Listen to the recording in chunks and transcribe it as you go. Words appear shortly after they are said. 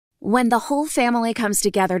When the whole family comes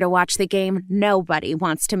together to watch the game, nobody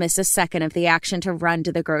wants to miss a second of the action to run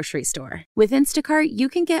to the grocery store. With Instacart, you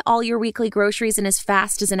can get all your weekly groceries in as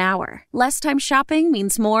fast as an hour. Less time shopping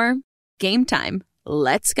means more game time.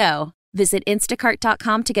 Let's go. Visit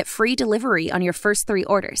instacart.com to get free delivery on your first 3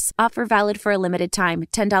 orders. Offer valid for a limited time.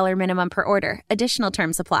 $10 minimum per order. Additional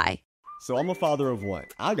terms apply. So I'm a father of one.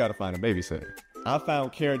 I gotta find a babysitter. I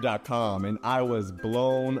found Care.com and I was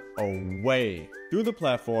blown away. Through the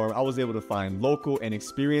platform, I was able to find local and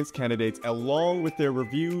experienced candidates along with their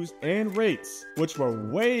reviews and rates, which were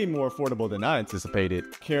way more affordable than I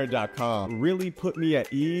anticipated. Care.com really put me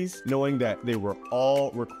at ease knowing that they were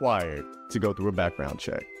all required to go through a background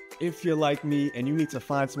check. If you're like me and you need to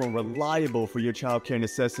find someone reliable for your childcare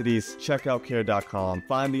necessities, check out Care.com.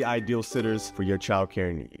 Find the ideal sitters for your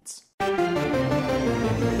childcare needs.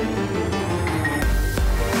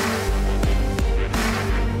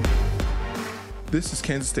 This is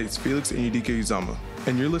Kansas State's Felix Uzama,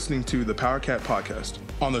 and you're listening to the Power Cat Podcast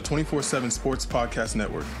on the 24/7 Sports Podcast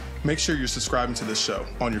Network. Make sure you're subscribing to this show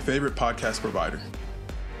on your favorite podcast provider.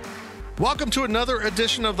 Welcome to another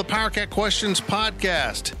edition of the Power Cat Questions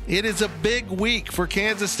Podcast. It is a big week for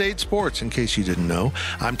Kansas State sports, in case you didn't know.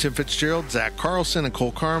 I'm Tim Fitzgerald, Zach Carlson, and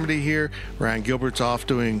Cole Carmody here. Ryan Gilbert's off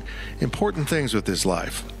doing important things with his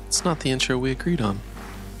life. It's not the intro we agreed on.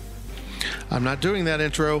 I'm not doing that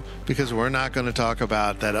intro because we're not going to talk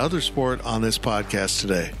about that other sport on this podcast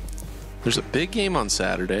today. There's a big game on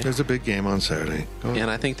Saturday.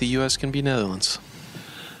 And I think the U.S. can beat Netherlands.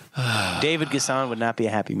 David Gasson would not be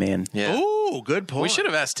a happy man. Yeah. Ooh, good point. We should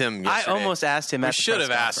have asked him yesterday. I almost asked him. We should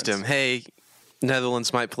have asked him, hey,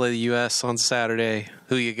 Netherlands might play the U.S. on Saturday.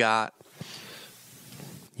 Who you got?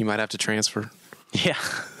 You might have to transfer. Yeah.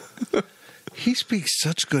 He speaks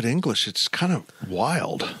such good English. It's kind of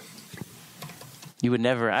wild. You would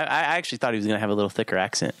never. I actually thought he was going to have a little thicker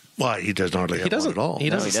accent. Well, he doesn't hardly have one at all.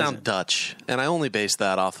 He doesn't sound Dutch. And I only base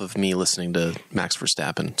that off of me listening to Max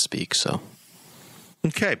Verstappen speak, so.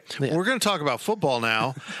 Okay, Yeah. We're going to talk about football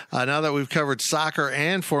now, now that we've covered soccer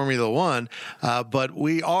and Formula One, but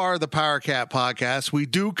we are the Power Cat Podcast. We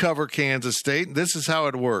do cover Kansas State. This is how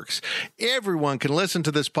it works. Everyone can listen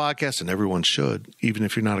to this podcast, and everyone should, even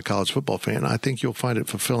if you're not a college football fan. I think you'll find it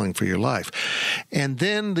fulfilling for your life. And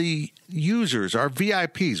then the users, our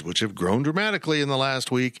VIPs, which have grown dramatically in the last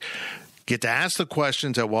week, get to ask the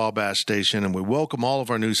questions at Wabash Station, and we welcome all of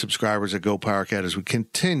our new subscribers at Go Power Cat as we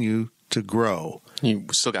continue to grow. You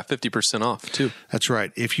still got 50% off, too. That's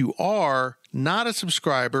right. If you are not a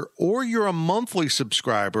subscriber or you're a monthly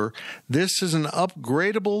subscriber, this is an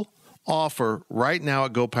upgradable offer right now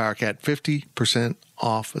at Go Power Cat, 50%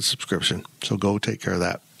 off a subscription. So go take care of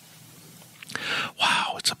that.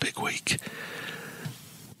 Wow, it's a big week.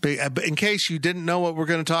 In case you didn't know what we're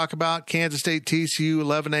going to talk about, Kansas State TCU,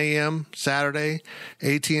 11 a.m. Saturday,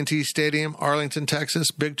 AT&T Stadium, Arlington, Texas,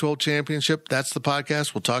 Big 12 Championship. That's the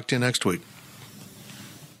podcast. We'll talk to you next week.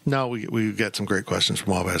 No, we got some great questions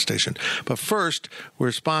from Wabash Station. But first,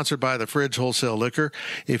 we're sponsored by the Fridge Wholesale Liquor.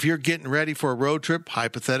 If you're getting ready for a road trip,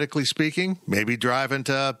 hypothetically speaking, maybe driving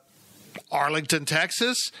to Arlington,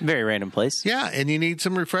 Texas. Very random place. Yeah, and you need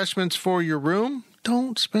some refreshments for your room.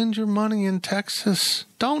 Don't spend your money in Texas.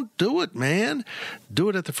 Don't do it, man. Do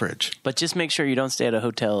it at the Fridge. But just make sure you don't stay at a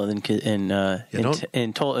hotel in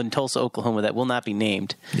Tulsa, Oklahoma that will not be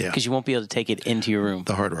named. Yeah. Because you won't be able to take it into your room.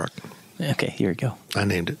 The Hard Rock. Okay, here we go. I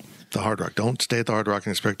named it. The Hard Rock. Don't stay at the Hard Rock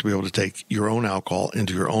and expect to be able to take your own alcohol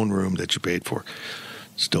into your own room that you paid for.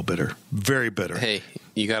 Still bitter. Very bitter. Hey,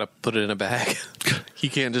 you got to put it in a bag.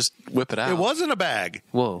 You can't just whip it out. It wasn't a bag.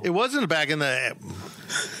 Whoa. It wasn't a bag in the...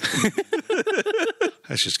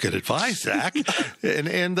 That's just good advice, Zach.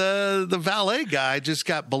 and the valet guy just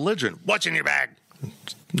got belligerent. What's in your bag?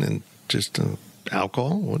 And just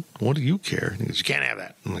alcohol? What do you care? He goes, you can't have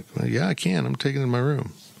that. I'm like, well, yeah, I can. I'm taking it in my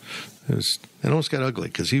room. It almost got ugly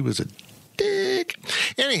because he was a dick.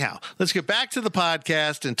 Anyhow, let's get back to the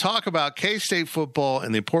podcast and talk about K-State football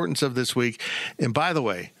and the importance of this week. And by the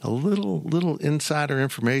way, a little insider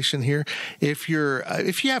information here. If you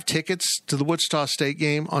have tickets to the Wichita State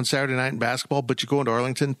game on Saturday night in basketball, but you go into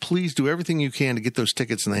Arlington, please do everything you can to get those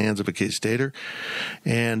tickets in the hands of a K-Stater.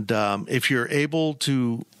 And if you're able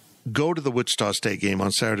to go to the Wichita State game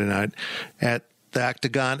on Saturday night at the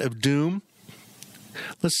Octagon of Doom,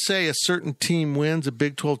 let's say a certain team wins a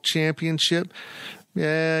Big 12 championship.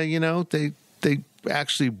 Yeah, they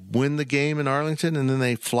actually win the game in Arlington, and then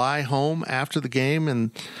they fly home after the game,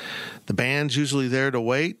 and the band's usually there to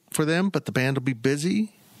wait for them, but the band will be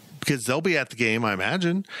busy. because they'll be at the game, I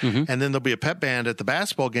imagine, and then there'll be a pep band at the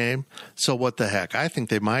basketball game. So what the heck? I think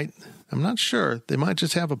they might. I'm not sure. They might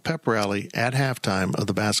just have a pep rally at halftime of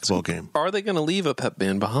the basketball game. Are they going to leave a pep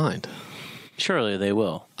band behind? Surely they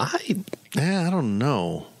will. I don't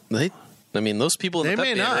know. Those people in the pep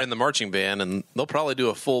band are in the marching band, and they'll probably do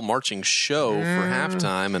a full marching show for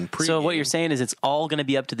halftime and pregame. So what you're saying is it's all going to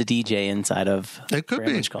be up to the DJ inside of it could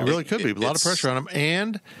be. It really could be. A lot of pressure on him.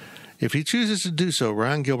 And if he chooses to do so,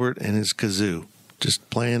 Ryan Gilbert and his kazoo just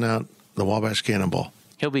playing out the Wabash Cannonball.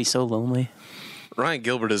 He'll be so lonely. Ryan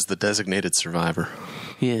Gilbert is the designated survivor.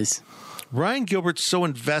 He is. Ryan Gilbert's so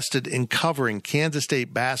invested in covering Kansas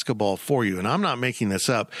State basketball for you, and I'm not making this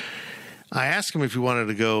up. I asked him if he wanted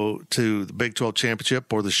to go to the Big 12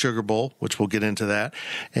 Championship or the Sugar Bowl, which we'll get into that,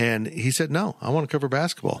 and he said, no, I want to cover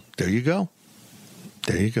basketball. There you go.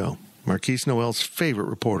 There you go. Marquise Noel's favorite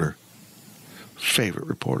reporter.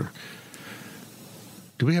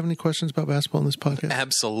 Do we have any questions about basketball in this podcast?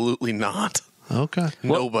 Absolutely not. Okay.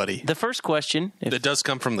 Nobody. Well, the first question. It does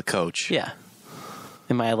come from the coach. Yeah.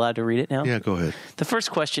 Am I allowed to read it now? Yeah, go ahead. The first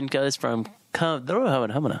question goes from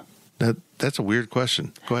That's a weird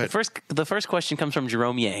question. Go ahead. The first question comes from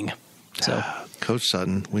Jerome Yang. So, Coach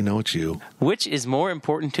Sutton, we know it's you. Which is more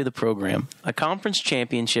important to the program, a conference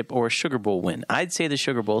championship or a Sugar Bowl win? I'd say the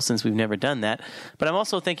Sugar Bowl since we've never done that, but I'm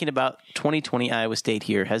also thinking about 2020 Iowa State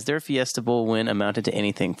here. Has their Fiesta Bowl win amounted to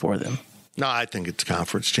anything for them? No, I think it's a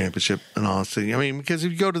conference championship, in honesty. I mean, because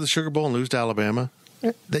if you go to the Sugar Bowl and lose to Alabama,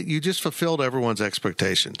 that you just fulfilled everyone's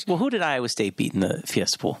expectations. Well, who did Iowa State beat in the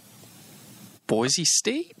Fiesta Bowl? Boise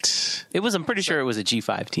State? I'm pretty sure it was a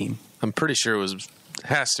G5 team. I'm pretty sure it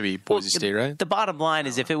has to be Boise State, right? The bottom line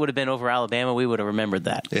is if it would have been over Alabama, we would have remembered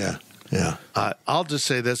that. Yeah. I'll just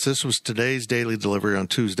say this. This was today's daily delivery on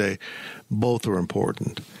Tuesday. Both are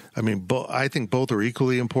important. I mean, I think both are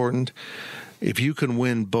equally important. If you can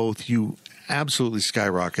win both, you absolutely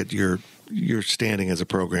skyrocket your standing as a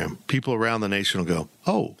program. People around the nation will go,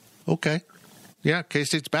 oh, okay. Yeah,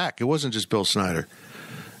 K-State's back. It wasn't just Bill Snyder.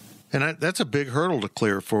 And that's a big hurdle to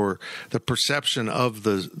clear for the perception of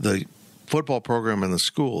the football program in the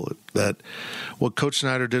school, that what Coach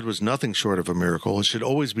Snyder did was nothing short of a miracle. It should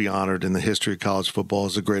always be honored in the history of college football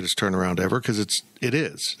as the greatest turnaround ever, because it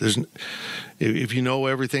is. If you know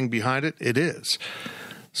everything behind it, it is.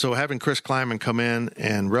 So having Chris Kleiman come in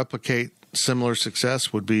and replicate similar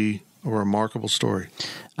success would be a remarkable story.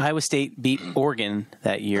 Iowa State beat Oregon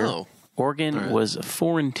that year. Oh. Oregon was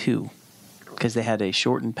 4-2 because they had a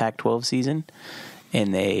shortened Pac-12 season,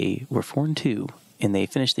 and they were 4-2, and they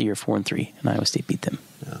finished the year 4-3, and Iowa State beat them.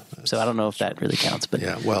 Yeah, so I don't know if that really counts, but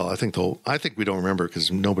yeah. Well, I think we don't remember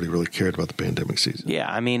because nobody really cared about the pandemic season.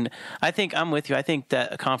 Yeah, I mean, I think I'm with you. I think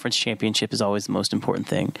that a conference championship is always the most important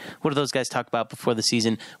thing. What do those guys talk about before the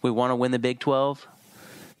season? We want to win the Big 12.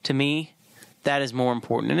 To me, that is more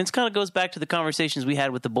important. And it kind of goes back to the conversations we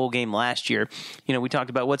had with the bowl game last year. You know, we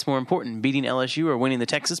talked about what's more important, beating LSU or winning the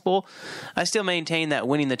Texas Bowl. I still maintain that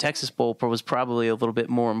winning the Texas Bowl was probably a little bit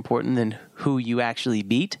more important than who you actually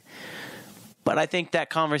beat. But I think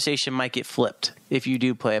that conversation might get flipped if you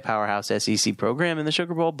do play a powerhouse SEC program in the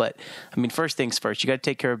Sugar Bowl. But, I mean, first things first, you got to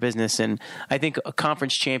take care of business. And I think a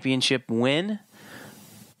conference championship win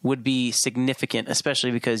would be significant, especially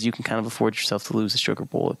because you can kind of afford yourself to lose the Sugar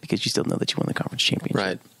Bowl because you still know that you won the conference championship.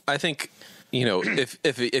 Right. I think, you know,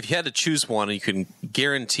 if you had to choose one and you can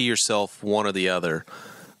guarantee yourself one or the other,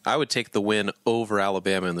 I would take the win over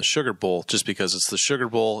Alabama in the Sugar Bowl just because it's the Sugar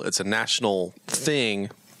Bowl. It's a national thing.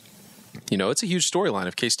 You know, it's a huge storyline.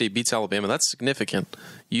 If K-State beats Alabama, that's significant.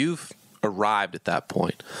 You've arrived at that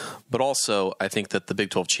point. But also, I think that the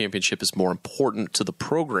Big 12 championship is more important to the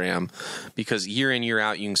program because year in, year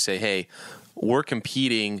out, you can say, hey, we're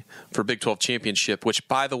competing for Big 12 championship, which,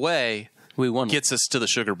 by the way, gets us to the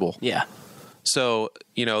Sugar Bowl. Yeah. So,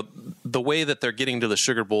 you know, the way that they're getting to the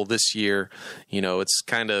Sugar Bowl this year, you know, it's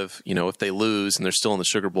kind of, you know, if they lose and they're still in the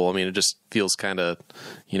Sugar Bowl, I mean, it just feels kind of,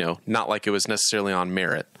 you know, not like it was necessarily on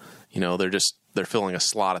merit. You know, they're filling a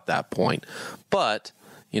slot at that point. But,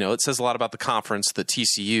 you know, it says a lot about the conference that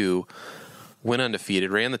TCU went undefeated,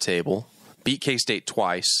 ran the table, beat K-State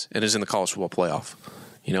twice, and is in the college football playoff.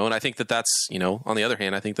 You know, and I think that that's, you know, on the other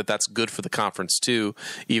hand, I think that that's good for the conference too,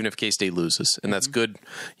 even if K-State loses. And that's good,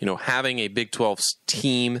 you know, having a Big 12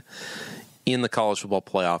 team in the college football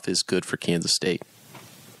playoff is good for Kansas State.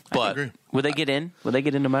 But would they get in? Would they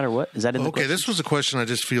get in no matter what? Is that in the question? This was a question I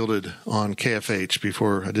just fielded on KFH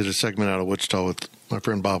before I did a segment out of Wichita with my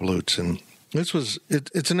friend Bob Lutz, and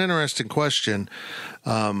it's an interesting question.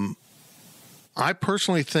 I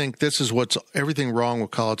personally think this is what's everything wrong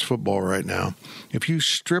with college football right now. If you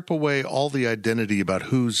strip away all the identity about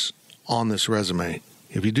who's on this resume,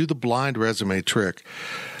 if you do the blind resume trick,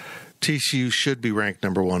 TCU should be ranked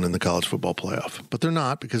number 1 in the college football playoff. But they're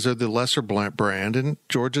not, because they're the lesser brand, and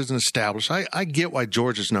Georgia's an established. I get why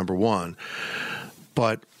Georgia's number 1.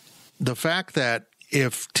 But the fact that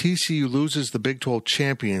if TCU loses the Big 12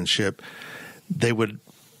 championship, they would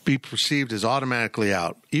be perceived as automatically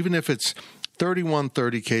out, even if it's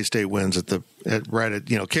 31-30 K-State wins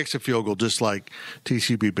kicks a field goal just like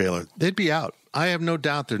TCU beat Baylor. They'd be out. I have no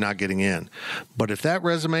doubt they're not getting in. But if that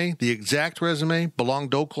resume, the exact resume,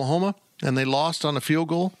 belonged to Oklahoma and they lost on a field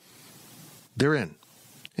goal, they're in.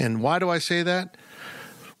 And why do I say that?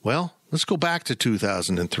 Well, let's go back to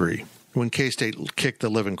 2003 when K-State kicked the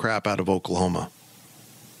living crap out of Oklahoma.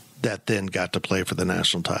 That then got to play for the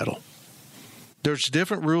national title. There's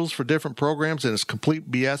different rules for different programs, and it's complete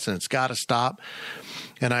BS, and it's got to stop.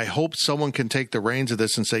 And I hope someone can take the reins of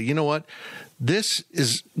this and say, you know what?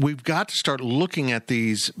 We've got to start looking at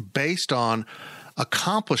these based on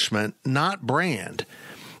accomplishment, not brand.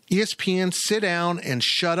 ESPN, sit down and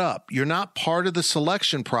shut up. You're not part of the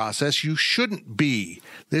selection process. You shouldn't be.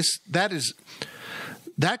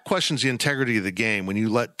 That questions the integrity of the game when you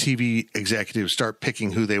let TV executives start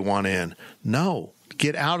picking who they want in. No,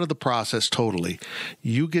 get out of the process totally.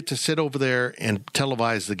 You get to sit over there and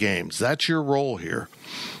televise the games. That's your role here.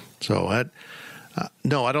 So,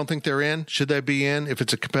 no, I don't think they're in. Should they be in if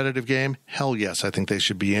it's a competitive game? Hell yes, I think they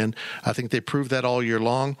should be in. I think they prove that all year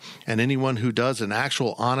long. And anyone who does an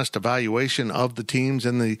actual honest evaluation of the teams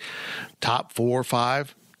in the top 4 or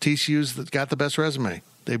 5, TCU's got the best resume.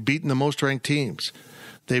 They've beaten the most ranked teams.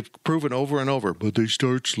 They've proven over and over, but they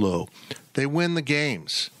start slow. They win the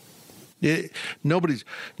games. Nobody's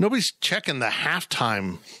checking the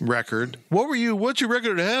halftime record. What's your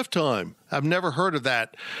record at halftime? I've never heard of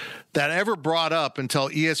that ever brought up until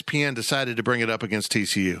ESPN decided to bring it up against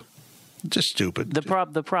TCU. Just stupid.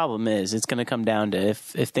 The problem is it's going to come down to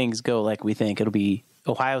if things go like we think, it'll be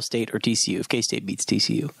Ohio State or TCU. If K-State beats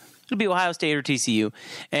TCU, it'll be Ohio State or TCU.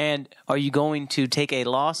 And are you going to take a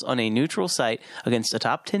loss on a neutral site against a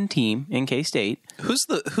top 10 team in K-State? Who's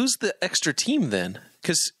the extra team then?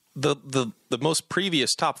 Because the most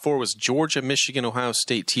previous top 4 was Georgia, Michigan, Ohio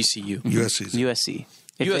State, TCU, USC.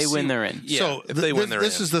 If they win, they're in. Yeah, so if they win, they're in.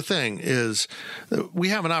 This is the thing, is we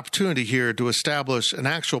have an opportunity here to establish an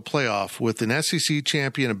actual playoff with an SEC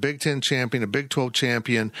champion, a Big 10 champion, a Big 12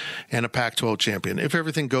 champion, and a Pac-12 champion, if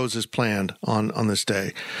everything goes as planned on this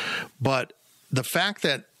day. But the fact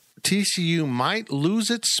that TCU might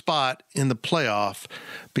lose its spot in the playoff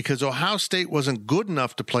because Ohio State wasn't good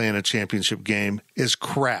enough to play in a championship game is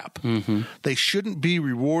crap. Mm-hmm. They shouldn't be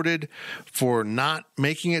rewarded for not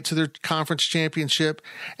making it to their conference championship.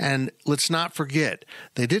 And let's not forget,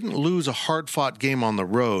 they didn't lose a hard-fought game on the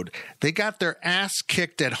road. They got their ass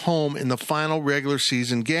kicked at home in the final regular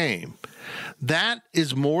season game. That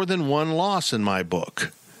is more than one loss in my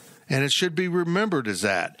book. And it should be remembered as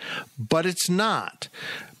that. But it's not.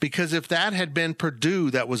 Because if that had been Purdue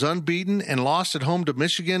that was unbeaten and lost at home to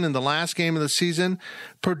Michigan in the last game of the season,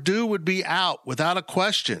 Purdue would be out without a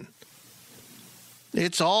question.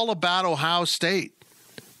 It's all about Ohio State.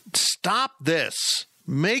 Stop this.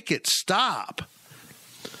 Make it stop.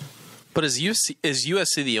 But is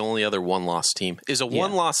USC the only other one-loss team? Is a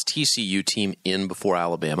one-loss TCU team in before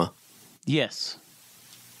Alabama? Yes.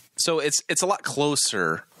 So it's a lot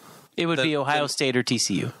closer. It would be Ohio State or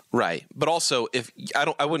TCU. Right. But also,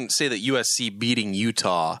 I wouldn't say that USC beating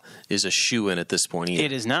Utah is a shoo-in at this point either.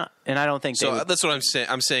 It is not. And I don't think so. That's what I'm saying.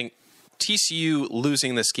 I'm saying TCU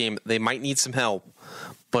losing this game, they might need some help,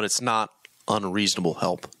 but it's not unreasonable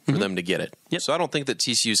help for them to get it. Yep. So I don't think that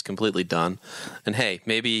TCU is completely done. And hey,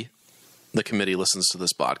 maybe the committee listens to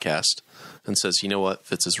this podcast and says, you know what,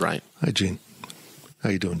 Fitz is right. Hi, Gene. How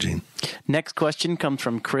you doing, Gene? Next question comes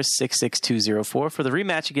from Chris66204. For the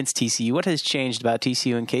rematch against TCU, what has changed about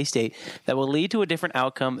TCU and K-State that will lead to a different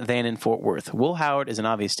outcome than in Fort Worth? Will Howard is an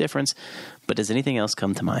obvious difference, but does anything else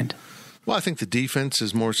come to mind? Well, I think the defense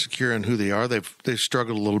is more secure in who they are. They've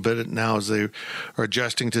struggled a little bit now as they are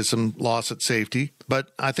adjusting to some loss at safety.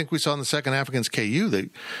 But I think we saw in the second half against KU, they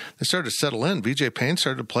started to settle in. VJ Payne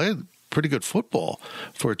started to play pretty good football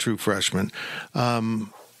for a true freshman. I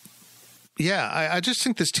just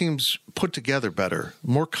think this team's put together better,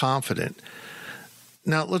 more confident.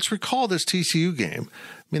 Now, let's recall this TCU game.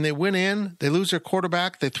 I mean, they went in, they lose their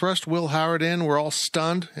quarterback, they thrust Will Howard in. We're all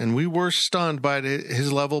stunned, and we were stunned by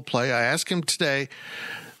his level of play. I asked him today,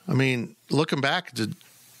 I mean, looking back,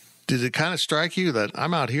 did it kind of strike you that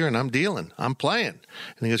I'm out here and I'm dealing, I'm playing?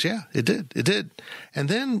 And he goes, yeah, it did. And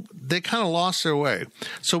then they kind of lost their way.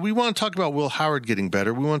 So we want to talk about Will Howard getting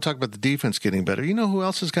better. We want to talk about the defense getting better. You know who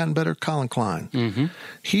else has gotten better? Colin Klein. Mm-hmm.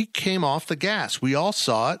 He came off the gas. We all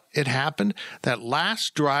saw it. It happened. That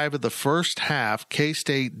last drive of the first half,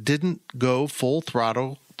 K-State didn't go full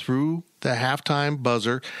throttle through the halftime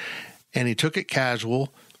buzzer, and he took it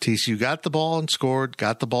casual. TCU got the ball and scored,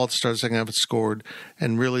 got the ball at the start of the second half and scored,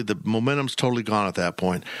 and really the momentum's totally gone at that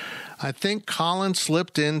point. I think Colin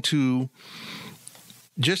slipped into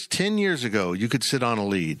just 10 years ago, you could sit on a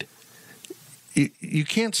lead. You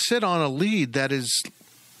can't sit on a lead that is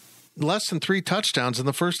less than 3 touchdowns in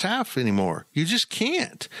the first half anymore. You just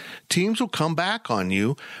can't. Teams will come back on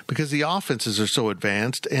you because the offenses are so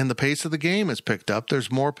advanced and the pace of the game is picked up.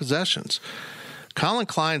 There's more possessions. Colin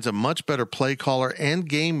Klein's a much better play caller and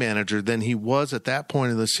game manager than he was at that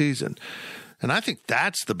point in the season. And I think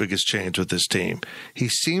that's the biggest change with this team. He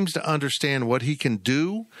seems to understand what he can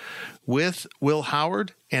do with Will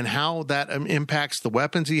Howard and how that impacts the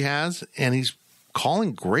weapons he has, and he's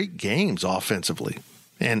calling great games offensively.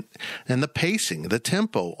 And the pacing, the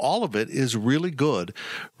tempo, all of it is really good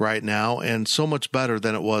right now and so much better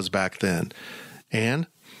than it was back then. And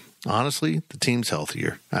honestly, the team's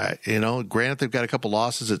healthier. Granted, they've got a couple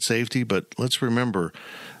losses at safety, but let's remember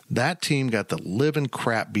that team got the living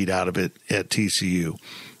crap beat out of it at TCU.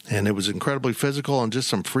 And it was incredibly physical and just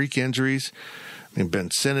some freak injuries. I mean,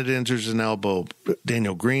 Ben Sinnott injures an elbow.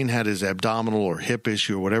 Daniel Green had his abdominal or hip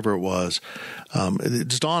issue or whatever it was.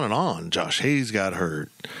 Just on and on. Josh Hayes got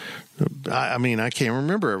hurt. I can't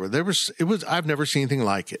remember. I've never seen anything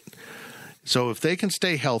like it. So if they can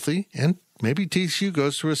stay healthy, and maybe TCU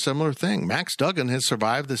goes through a similar thing. Max Duggan has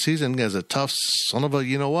survived the season as a tough son of a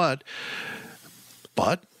you-know-what.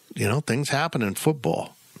 But, things happen in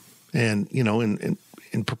football. And,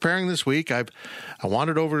 in preparing this week, I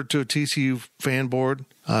wandered over to a TCU fan board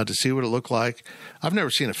to see what it looked like. I've never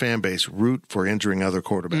seen a fan base root for injuring other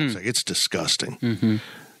quarterbacks. Like, it's disgusting.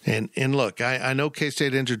 Mm-hmm. And look, I know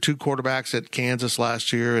K-State injured 2 quarterbacks at Kansas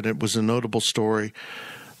last year, and it was a notable story.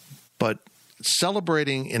 But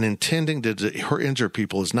celebrating and intending to injure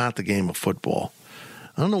people is not the game of football.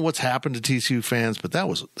 I don't know what's happened to TCU fans, but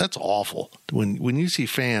that's awful. When you see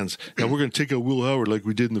fans, we're going to take out Will Howard like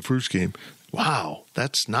we did in the first game. Wow,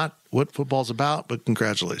 that's not what football's about, but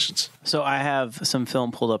congratulations. So I have some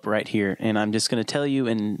film pulled up right here, and I'm just going to tell you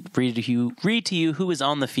and read to you who is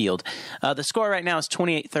on the field. The score right now is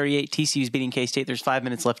 28-38. TCU's beating K-State. There's 5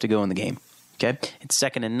 minutes left to go in the game. Okay, it's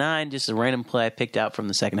 2nd and 9, just a random play I picked out from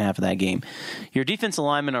the second half of that game. Your defensive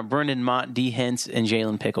linemen are Brendan Mott, D. Hentz, and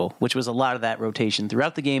Jalen Pickle, which was a lot of that rotation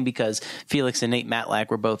throughout the game because Felix and Nate Matlack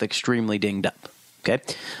were both extremely dinged up. Okay,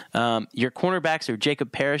 your cornerbacks are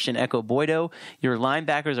Jacob Parrish and Echo Boydo. Your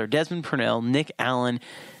linebackers are Desmond Purnell, Nick Allen,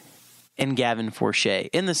 and Gavin Forshea.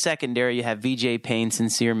 In the secondary, you have VJ Payne,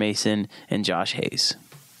 Sincere Mason, and Josh Hayes.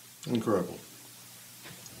 Incredible.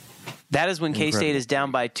 That is when K-State is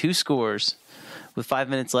down by 2 scores with 5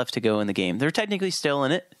 minutes left to go in the game. They're technically still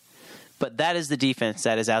in it, but that is the defense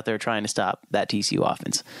that is out there trying to stop that TCU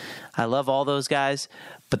offense. I love all those guys,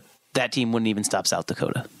 but that team wouldn't even stop South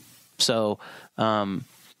Dakota. So,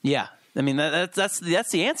 yeah, I mean that's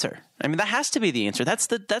the answer. I mean that has to be the answer. That's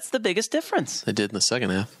the biggest difference. They did in the second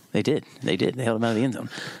half. They did. They held them out of the end zone.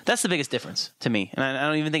 That's the biggest difference to me, and I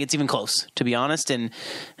don't even think it's even close, to be honest. And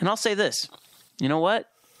I'll say this. You know what?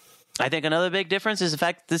 I think another big difference is the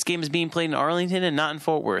fact that this game is being played in Arlington and not in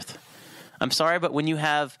Fort Worth. I'm sorry, but when you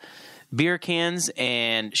have beer cans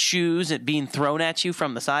and shoes being thrown at you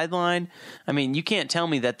from the sideline, I mean, you can't tell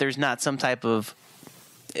me that there's not some type of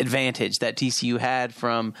advantage that TCU had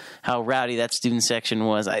from how rowdy that student section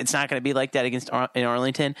was. It's not going to be like that in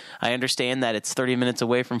Arlington. I understand that it's 30 minutes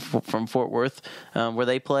away from Fort Worth where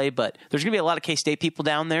they play, but there's going to be a lot of K-State people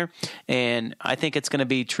down there, and I think it's going to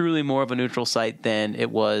be truly more of a neutral site than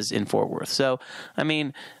it was in Fort Worth. So, I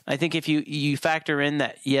mean, I think if you factor in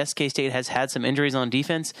that, yes, K-State has had some injuries on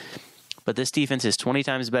defense, but this defense is 20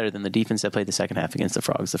 times better than the defense that played the second half against the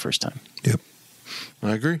Frogs the first time. Yep.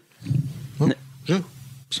 I agree. Well, yeah.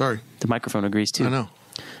 Sorry. The microphone agrees too. I know.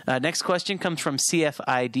 Next question comes from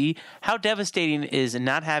CFID. How devastating is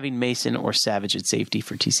not having Mason or Savage at safety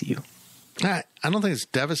for TCU? I don't think it's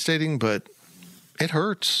devastating, but it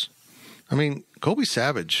hurts. I mean, Kobe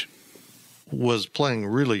Savage was playing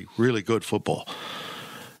really, really good football.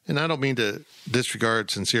 And I don't mean to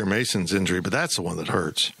disregard Sincere Mason's injury, but that's the one that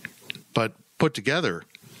hurts. But put together,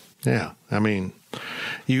 yeah, I mean,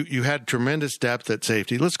 you had tremendous depth at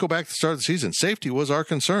safety. Let's go back to the start of the season. Safety was our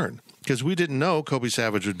concern. because we didn't know Kobe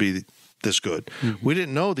Savage would be this good. Mm-hmm. We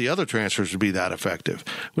didn't know the other transfers would be that effective.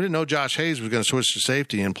 We didn't know Josh Hayes was going to switch to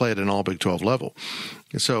safety and play at an all Big 12 level.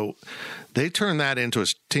 So they turned that into a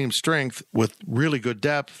team strength with really good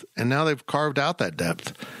depth, and now they've carved out that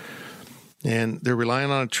depth. And they're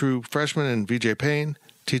relying on a true freshman in VJ Payne.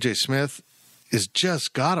 TJ Smith is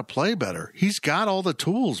just got to play better. He's got all the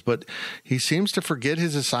tools, but he seems to forget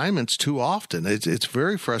his assignments too often. It's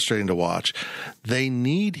very frustrating to watch. They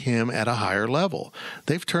need him at a higher level.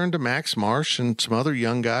 They've turned to Max Marsh and some other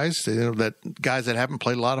young guys, guys that haven't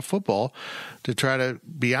played a lot of football, to try to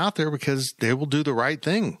be out there because they will do the right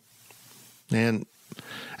thing. And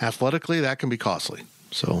athletically, that can be costly.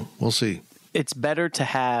 So we'll see. It's better to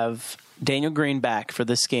have Daniel Green back for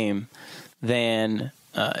this game than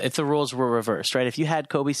if the roles were reversed, right? If you had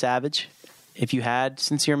Kobe Savage, if you had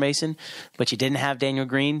Sincere Mason, but you didn't have Daniel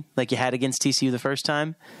Green like you had against TCU the first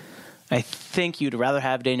time, I think you'd rather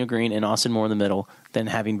have Daniel Green and Austin Moore in the middle than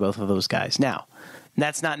having both of those guys. Now,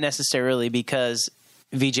 that's not necessarily because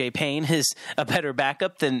VJ Payne is a better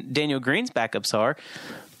backup than Daniel Green's backups are,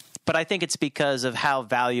 but I think it's because of how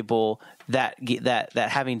valuable that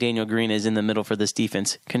having Daniel Green is in the middle for this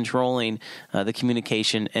defense, controlling the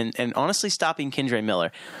communication and honestly stopping Kendre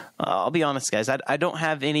Miller. I'll be honest, guys, I don't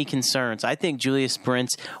have any concerns. I think Julius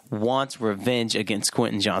Brents wants revenge against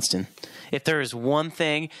Quentin Johnston. If there is one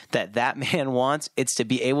thing that man wants, it's to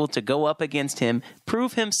be able to go up against him,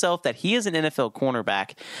 prove himself that he is an NFL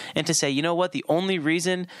cornerback, and to say, you know what, the only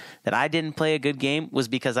reason that I didn't play a good game was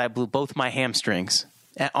because I blew both my hamstrings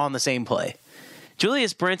on the same play.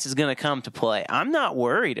 Julius Brents is going to come to play. I'm not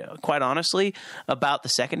worried, quite honestly, about the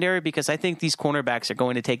secondary because I think these cornerbacks are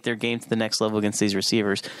going to take their game to the next level against these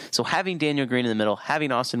receivers. So having Daniel Green in the middle,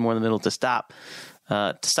 having Austin Moore in the middle to stop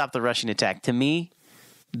the rushing attack, to me,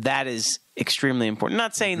 that is extremely important.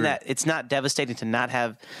 Not saying that it's not devastating to not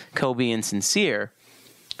have Kobe and Sincere,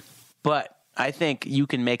 but I think you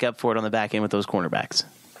can make up for it on the back end with those cornerbacks.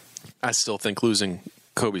 I still think losing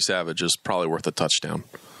Kobe Savage is probably worth a touchdown.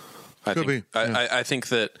 I think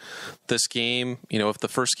that this game, if the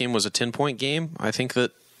first game was a 10-point game, I think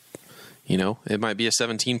that, it might be a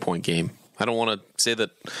 17-point game. I don't want to say that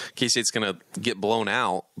K-State's going to get blown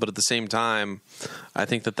out, but at the same time, I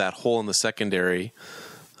think that hole in the secondary,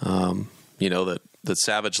 that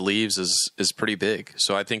Savage leaves is pretty big.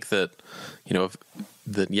 So I think that,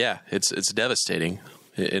 it's devastating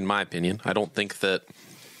in my opinion. I don't think that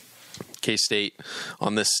K-State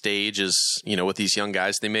on this stage is, with these young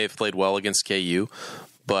guys, they may have played well against KU,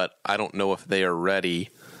 but I don't know if they are ready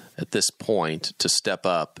at this point to step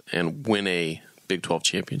up and win a Big 12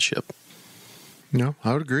 championship. No,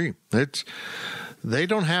 I would agree. They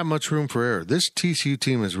don't have much room for error. This TCU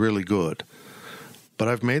team is really good, but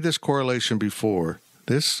I've made this correlation before.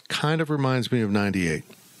 This kind of reminds me of 98.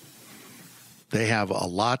 They have a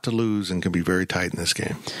lot to lose and can be very tight in this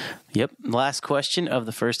game. Yep. Last question of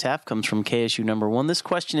the first half comes from KSU number 1. This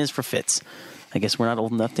question is for Fitz. I guess we're not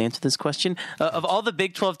old enough to answer this question. Of all the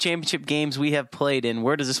Big 12 championship games we have played in,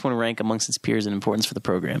 where does this one rank amongst its peers in importance for the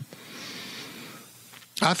program?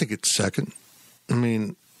 I think it's second. I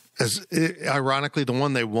mean, ironically, the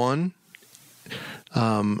one they won,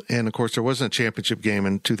 and of course there wasn't a championship game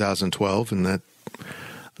in 2012, and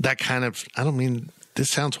that kind of, I don't mean, this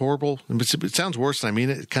sounds horrible. It sounds worse than I mean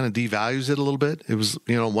it. It kind of devalues it a little bit. It was,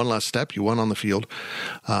 one less step. You won on the field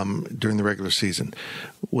during the regular season,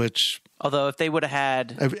 although if they would have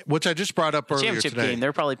had, which I just brought up earlier championship today, game,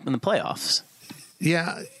 they're probably in the playoffs.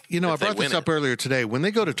 Yeah, I brought this up earlier today. When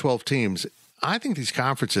they go to 12 teams, I think these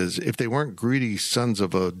conferences, if they weren't greedy sons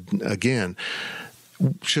of again,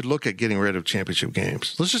 should look at getting rid of championship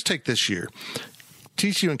games. Let's just take this year.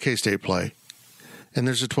 TCU and K-State play. And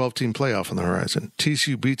there's a 12-team playoff on the horizon.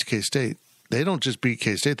 TCU beats K-State. They don't just beat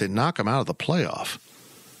K-State. They knock them out of the playoff.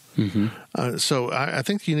 Mm-hmm. So I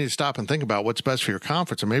think you need to stop and think about what's best for your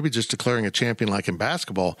conference, and maybe just declaring a champion like in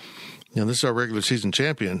basketball. This is our regular season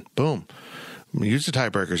champion. Boom. Use the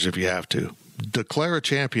tiebreakers if you have to. Declare a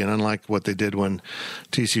champion, unlike what they did when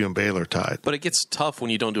TCU and Baylor tied. But it gets tough when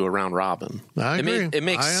you don't do a round robin. I agree. It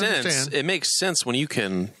makes sense. Understand. It makes sense when you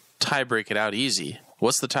can tie break it out easy.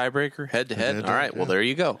 What's the tiebreaker? Head to head. All right. Well, there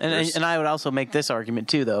you go. And I would also make this argument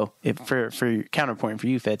too, though, for counterpoint for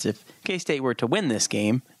you, Fitz. If K-State were to win this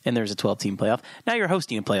game and there's a 12-team playoff, now you're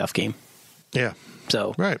hosting a playoff game. Yeah.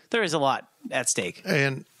 So there is a lot at stake.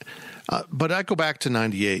 And but I go back to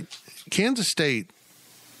 98. Kansas State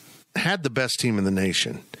had the best team in the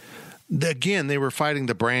nation. Again, they were fighting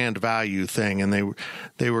the brand value thing, and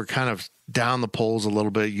they were kind of down the polls a little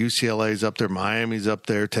bit. UCLA's up there, Miami's up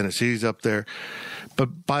there, Tennessee's up there.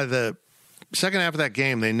 But by the second half of that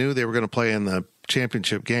game, they knew they were going to play in the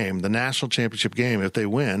championship game, the national championship game, if they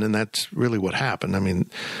win, and that's really what happened. I mean,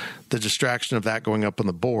 the distraction of that going up on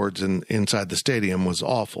the boards and inside the stadium was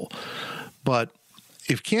awful. But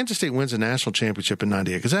if Kansas State wins a national championship in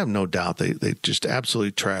 98, because I have no doubt they just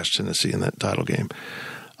absolutely trashed Tennessee in that title game,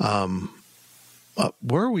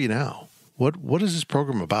 where are we now? What is this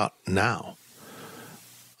program about now?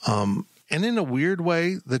 And in a weird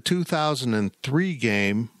way, the 2003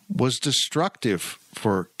 game was destructive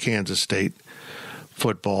for Kansas State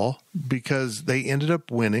football because they ended up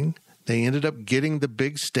winning. They ended up getting the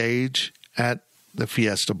big stage at the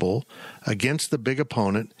Fiesta Bowl against the big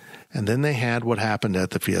opponent, and then they had what happened at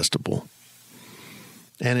the Fiesta Bowl.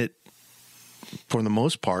 And it, for the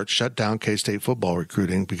most part, shut down K-State football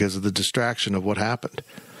recruiting because of the distraction of what happened.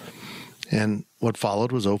 And what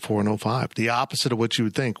followed was 04 and 05, the opposite of what you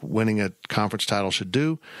would think winning a conference title should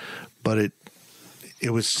do. But it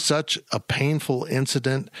was such a painful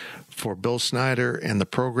incident for Bill Snyder and the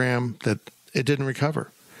program that it didn't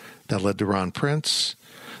recover. That led to Ron Prince.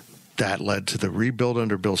 That led to the rebuild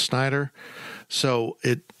under Bill Snyder. So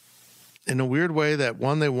it, in a weird way, that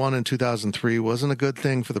one they won in 2003 wasn't a good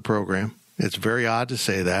thing for the program. It's very odd to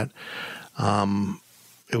say that.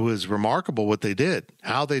 It was remarkable what they did.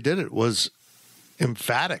 How they did it was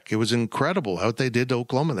emphatic. It was incredible what they did to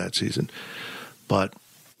Oklahoma that season. But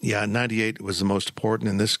yeah, 98 was the most important,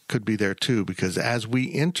 and this could be there too, because as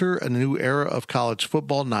we enter a new era of college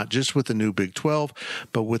football, not just with the new Big 12,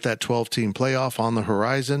 but with that 12-team playoff on the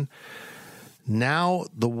horizon, now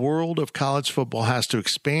the world of college football has to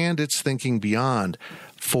expand its thinking beyond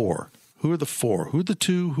 4. Who are the 4? Who are the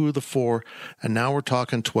 2? Who are the 4? And now we're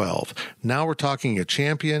talking 12. Now we're talking a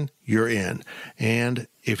champion, you're in. And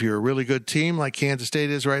if you're a really good team like Kansas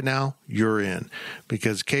State is right now, you're in.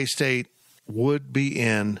 Because K-State would be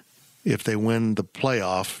in if they win the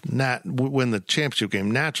playoff, not win the championship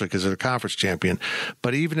game naturally because they're a conference champion.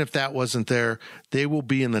 But even if that wasn't there, they will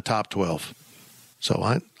be in the top 12.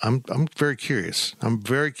 So I'm very curious. I'm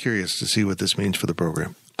very curious to see what this means for the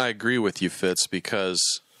program. I agree with you, Fitz,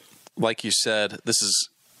 because like you said, this is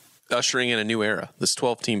ushering in a new era, this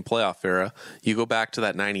 12-team playoff era. You go back to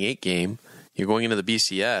that 98 game, you're going into the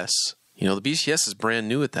BCS. You know, the BCS is brand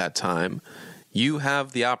new at that time. You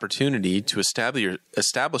have the opportunity to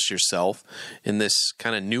establish yourself in this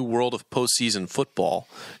kind of new world of postseason football.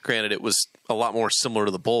 Granted, it was a lot more similar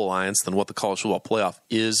to the Bowl Alliance than what the college football playoff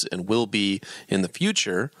is and will be in the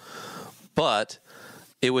future, but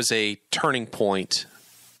it was a turning point,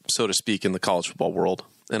 so to speak, in the college football world.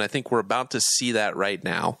 And I think we're about to see that right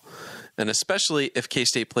now, and especially if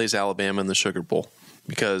K-State plays Alabama in the Sugar Bowl,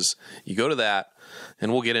 because you go to that,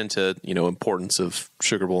 and we'll get into, you know, importance of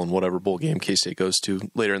Sugar Bowl and whatever bowl game K-State goes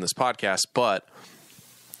to later in this podcast. But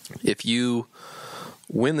if you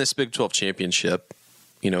win this Big 12 championship,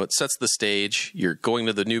 you know, it sets the stage. You're going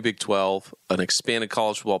to the new Big 12, an expanded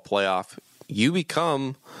college football playoff. You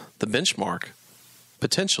become the benchmark,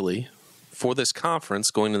 potentially, for this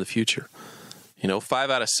conference going into the future. You know, 5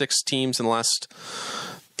 out of 6 teams in the last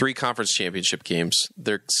 3 conference championship games,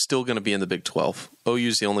 they're still going to be in the Big 12.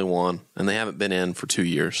 OU's the only one, and they haven't been in for 2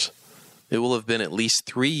 years. It will have been at least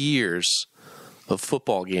 3 years of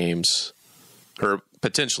football games, or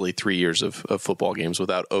potentially 3 years of football games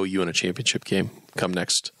without OU in a championship game come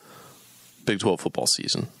next Big 12 football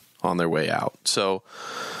season on their way out. So,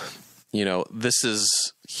 you know, this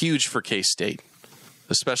is huge for K-State,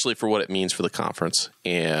 especially for what it means for the conference.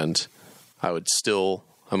 And I would still...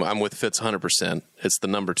 I'm with Fitz 100%. It's the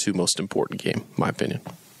number 2 most important game, in my opinion.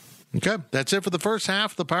 Okay, that's it for the first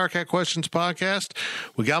half of the Power Cat Questions podcast.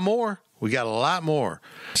 We got more. We got a lot more.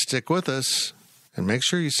 Stick with us and make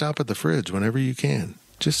sure you stop at the fridge whenever you can.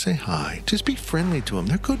 Just say hi. Just be friendly to them.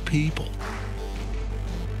 They're good people.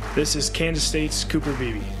 This is Kansas State's Cooper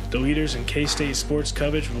Beebe. The leaders in K-State sports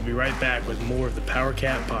coverage will be right back with more of the Power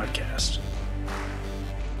Cat podcast.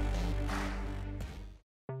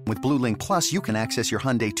 With Blue Link Plus, you can access your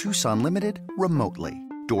Hyundai Tucson Limited remotely.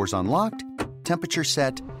 Doors unlocked, temperature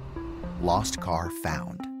set, lost car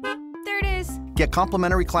found. There it is. Get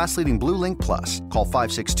complimentary class-leading Blue Link Plus. Call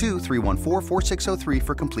 562-314-4603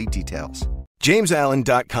 for complete details.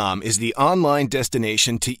 JamesAllen.com is the online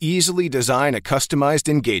destination to easily design a customized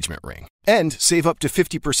engagement ring and save up to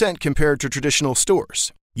 50% compared to traditional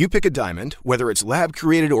stores. You pick a diamond, whether it's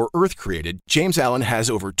lab-created or earth-created, James Allen has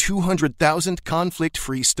over 200,000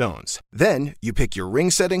 conflict-free stones. Then, you pick your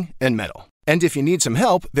ring setting and metal. And if you need some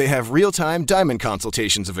help, they have real-time diamond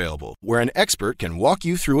consultations available, where an expert can walk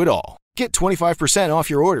you through it all. Get 25% off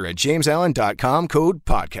your order at JamesAllen.com, code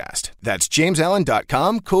PODCAST. That's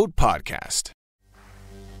JamesAllen.com, code PODCAST.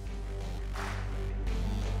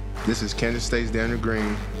 This is Kansas State's Daniel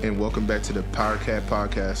Green, and welcome back to the PowerCat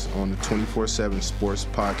Podcast on the 24/7 Sports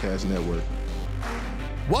Podcast Network.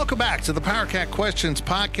 Welcome back to the PowerCat Questions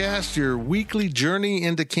Podcast, your weekly journey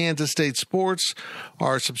into Kansas State sports.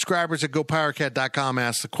 Our subscribers at GoPowerCat.com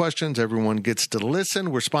ask the questions. Everyone gets to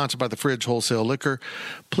listen. We're sponsored by the Fridge Wholesale Liquor.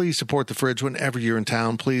 Please support the Fridge whenever you're in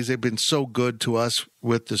town. Please, they've been so good to us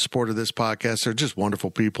with the support of this podcast. They're just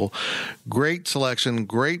wonderful people. Great selection,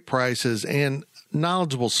 great prices, and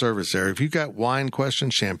knowledgeable service there. If you've got wine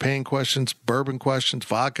questions, champagne questions, bourbon questions,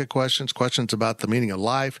 vodka questions, questions about the meaning of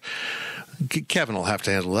life, Kevin will have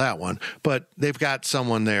to handle that one, but they've got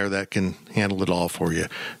someone there that can handle it all for you.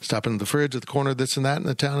 Stop in the Fridge at the corner of this and that in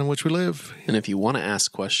the town in which we live. And if you want to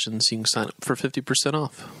ask questions, you can sign up for 50%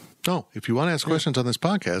 off. No, if you want to ask questions on this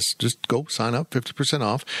podcast, just go sign up, 50%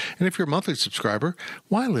 off. And if you're a monthly subscriber,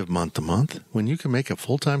 why live month to month when you can make a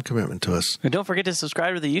full-time commitment to us? And don't forget to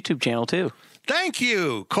subscribe to the YouTube channel, too. Thank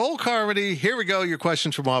you, Cole Carmody. Here we go, your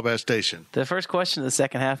questions from Wabash Station. The first question of the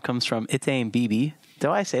second half comes from It's Aim BB.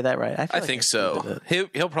 Do I say that right? I think so.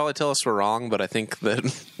 He'll probably tell us we're wrong, but I think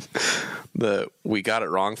that we got it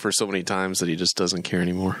wrong for so many times that he just doesn't care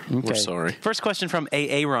anymore. Okay. We're sorry. First question from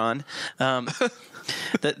Aaron.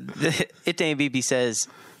 It's Aim BB says,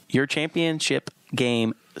 your championship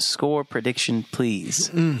game score prediction,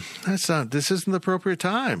 please. This isn't the appropriate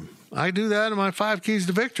time. I do that in my 5 keys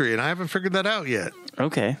to victory, and I haven't figured that out yet.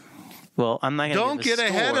 Okay. Well, I'm not going to Don't get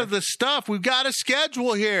ahead of the stuff. We've got a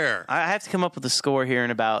schedule here. I have to come up with a score here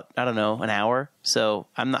in about, an hour. So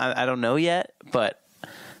I don't know yet, but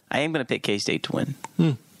I am going to pick K-State to win.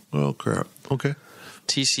 Well, crap. Okay.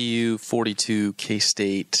 TCU 42,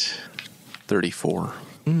 K-State 34.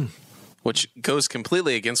 Which goes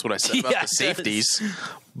completely against what I said about the safeties.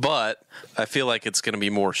 But I feel like it's going to be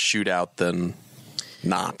more shootout than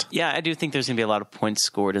not. Yeah, I do think there's going to be a lot of points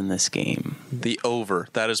scored in this game. The over.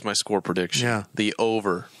 That is my score prediction. Yeah. The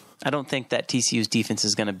over. I don't think that TCU's defense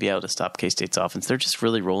is going to be able to stop K-State's offense. They're just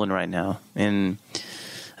really rolling right now. And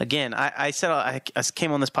again, I said I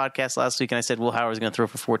came on this podcast last week and I said Will Howard's going to throw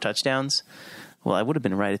for 4 touchdowns. Well, I would have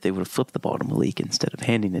been right if they would have flipped the ball to Malik instead of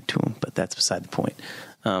handing it to him, but that's beside the point.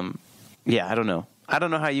 Yeah, I don't know. I don't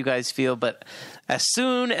know how you guys feel, but as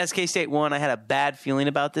soon as K-State won, I had a bad feeling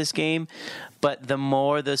about this game. But the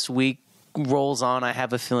more this week rolls on, I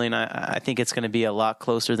have a feeling I think it's going to be a lot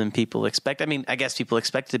closer than people expect. I mean, I guess people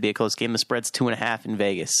expect it to be a close game. The spread's 2.5 in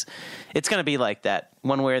Vegas. It's going to be like that,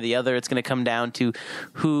 one way or the other. It's going to come down to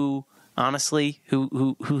who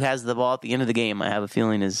has the ball at the end of the game. I have a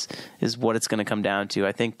feeling is what it's going to come down to.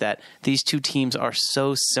 I think that these two teams are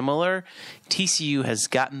so similar. TCU has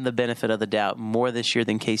gotten the benefit of the doubt more this year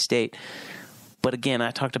than K-State. But again,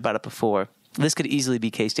 I talked about it before. This could easily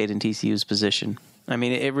be K-State and TCU's position. I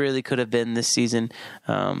mean, it really could have been this season.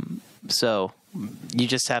 So you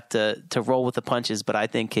just have to roll with the punches. But I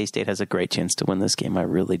think K-State has a great chance to win this game. I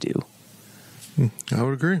really do. I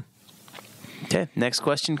would agree. Okay, next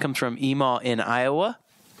question comes from Emaw in Iowa,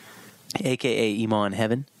 a.k.a. Emaw in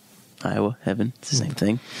Heaven. Iowa, Heaven, it's the same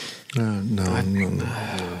thing. No.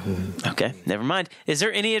 Okay, never mind. Is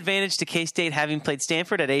there any advantage to K-State having played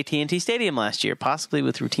Stanford at AT&T Stadium last year, possibly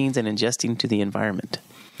with routines and adjusting to the environment?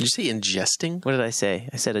 Did you say ingesting? What did I say?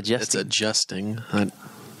 I said adjusting. It's adjusting.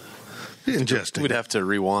 Ingesting. We'd have to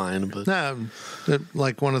rewind. But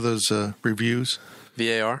like one of those reviews.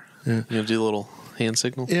 VAR? Yeah. You have to do a little hand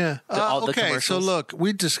signal? Yeah. All the okay, so look,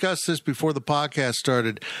 we discussed this before the podcast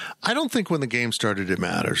started. I don't think when the game started it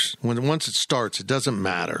matters. Once it starts, it doesn't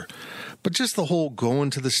matter. But just the whole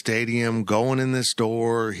going to the stadium, going in this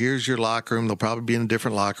door, here's your locker room. They'll probably be in a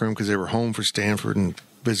different locker room because they were home for Stanford and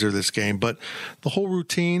visited this game. But the whole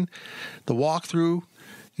routine, the walkthrough,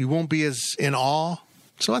 you won't be as in awe.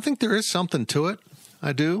 So I think there is something to it.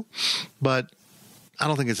 I do. But I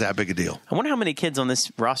don't think it's that big a deal. I wonder how many kids on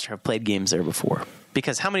this roster have played games there before.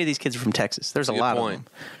 Because how many of these kids are from Texas? There's a lot of them.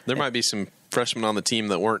 There might be some freshmen on the team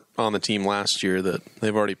that weren't on the team last year that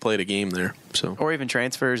they've already played a game there. So, or even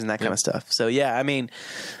transfers and that kind of stuff. So, yeah, I mean,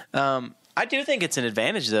 I do think it's an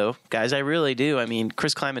advantage, though, guys. I really do. I mean,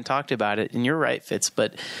 Chris Kleiman talked about it, and you're right, Fitz.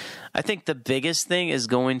 But I think the biggest thing is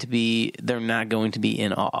going to be they're not going to be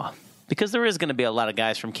in awe. Because there is going to be a lot of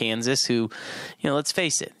guys from Kansas who, let's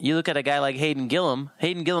face it. You look at a guy like Hayden Gillum.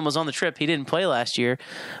 Hayden Gillum was on the trip. He didn't play last year.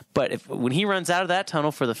 But when he runs out of that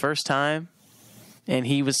tunnel for the first time, and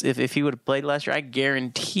if he would have played last year, I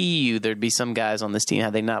guarantee you there'd be some guys on this team,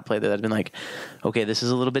 had they not played, that had been like, okay, this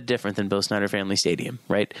is a little bit different than Bo Snyder Family Stadium,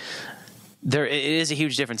 right? It is a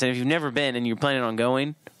huge difference. And if you've never been and you're planning on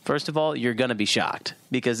going, first of all, you're going to be shocked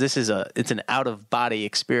because it's an out-of-body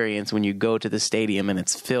experience when you go to the stadium and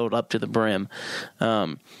it's filled up to the brim.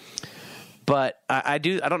 But I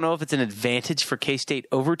don't know if it's an advantage for K-State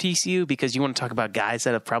over TCU, because you want to talk about guys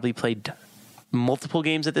that have probably played multiple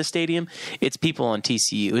games at this stadium. It's people on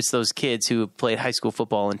TCU. It's those kids who have played high school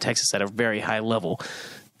football in Texas at a very high level.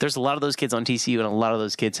 There's a lot of those kids on TCU, and a lot of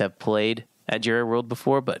those kids have played at Jerry World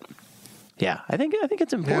before. But yeah, I think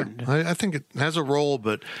it's important. Yeah, I think it has a role,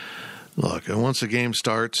 but look, once the game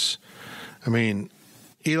starts, I mean,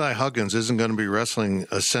 Eli Huggins isn't going to be wrestling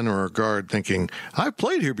a center or guard thinking, I've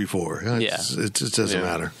played here before. It just doesn't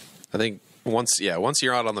matter. I think once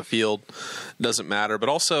you're out on the field, it doesn't matter. But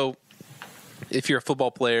also, if you're a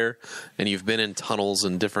football player and you've been in tunnels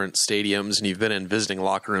in different stadiums and you've been in visiting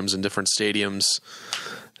locker rooms in different stadiums,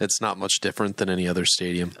 it's not much different than any other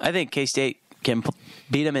stadium. I think K-State can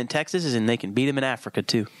beat them in Texas, and they can beat them in Africa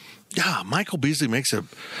too. Yeah, Michael Beasley makes an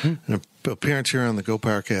appearance here on the Go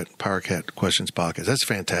PowerCat Questions podcast. That's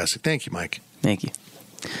fantastic. Thank you, Mike. Thank you.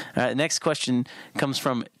 All right, next question comes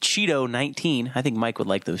from Cheeto19. I think Mike would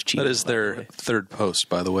like those Cheetos. That is their third post,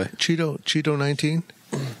 by the way. Cheeto19?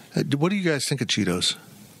 What do you guys think of Cheetos?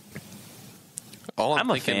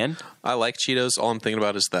 I'm a fan. I like Cheetos. All I'm thinking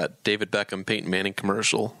about is that David Beckham, Peyton Manning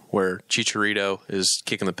commercial where Chicharito is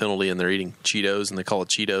kicking the penalty and they're eating Cheetos and they call it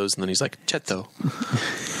Cheetos, and then he's like, Cheto.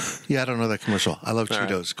 Yeah, I don't know that commercial. I love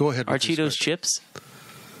Cheetos. Right. Go ahead. Are Cheetos chips?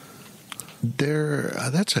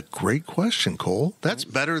 That's a great question, Cole. That's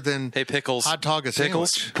better than Pickles. Hot dog a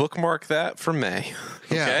Pickles, sandwich. bookmark that for May.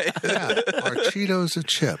 Yeah, okay? Yeah. Are Cheetos a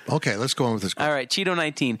chip? Okay, let's go on with this question. All right,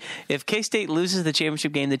 Cheeto19. If K-State loses the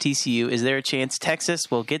championship game to TCU, is there a chance Texas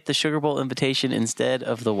will get the Sugar Bowl invitation instead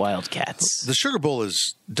of the Wildcats? The Sugar Bowl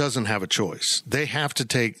doesn't have a choice. They have to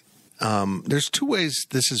take there's two ways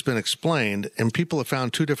this has been explained, and people have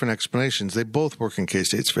found two different explanations. They both work in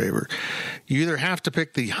K-State's favor. You either have to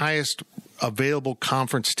pick the highest available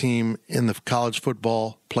conference team in the college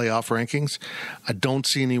football playoff rankings. I don't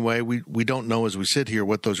see any way. We don't know as we sit here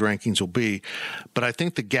what those rankings will be, but I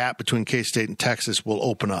think the gap between K-State and Texas will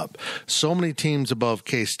open up. So many teams above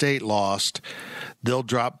K-State lost. They'll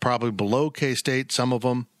drop probably below K-State, some of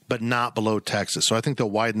them, but not below Texas. So I think they'll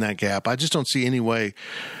widen that gap. I just don't see any way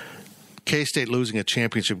K-State losing a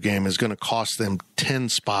championship game is going to cost them 10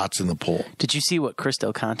 spots in the poll. Did you see what Chris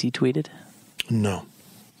Del Conte tweeted? No.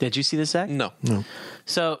 Did you see this, Zach? No.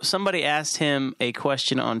 So somebody asked him a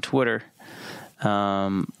question on Twitter.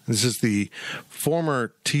 This is the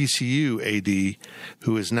former TCU AD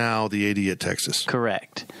who is now the AD at Texas.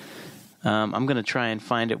 Correct. I'm going to try and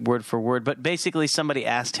find it word for word, but basically somebody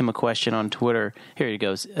asked him a question on Twitter. Here it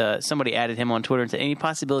goes. Somebody added him on Twitter and said, any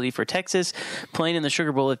possibility for Texas playing in the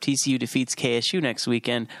Sugar Bowl if TCU defeats KSU next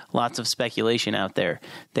weekend? Lots of speculation out there.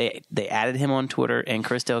 They added him on Twitter, and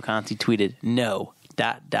Chris Del Conte tweeted, no, ...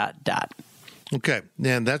 Okay,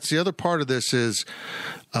 and that's the other part of this is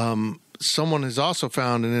someone has also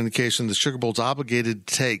found an indication the Sugar Bowl is obligated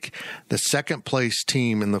to take the second place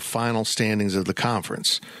team in the final standings of the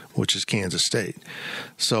conference, which is Kansas State.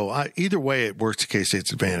 So either way, it works to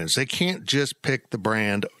K-State's advantage. They can't just pick the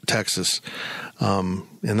brand Texas, and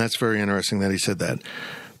that's very interesting that he said that.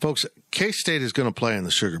 Folks, K-State is going to play in the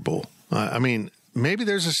Sugar Bowl. Maybe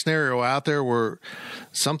there's a scenario out there where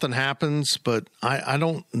something happens, but I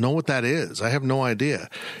don't know what that is. I have no idea.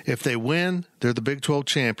 If they win, they're the Big 12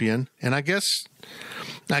 champion. And I guess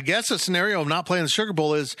a scenario of not playing the Sugar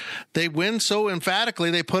Bowl is they win so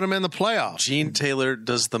emphatically they put them in the playoffs. Gene Taylor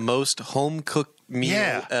does the most home-cooked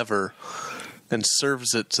meal ever and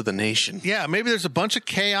serves it to the nation. Yeah, maybe there's a bunch of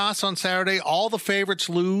chaos on Saturday. All the favorites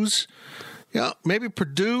lose. Yeah, maybe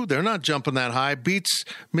Purdue, they're not jumping that high, beats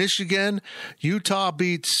Michigan. Utah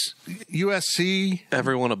beats USC.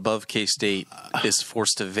 Everyone above K-State is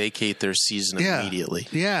forced to vacate their season immediately.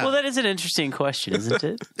 Yeah. Well, that is an interesting question, isn't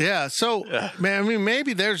it? Yeah. So,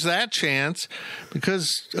 maybe there's that chance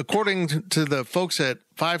because according to the folks at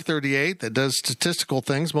 538 that does statistical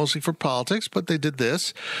things, mostly for politics, but they did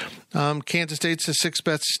this, Kansas State's the sixth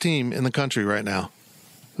best team in the country right now,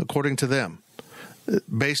 according to them.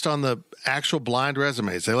 Based on the actual blind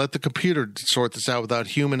resumes. They let the computer sort this out without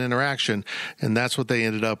human interaction, and that's what they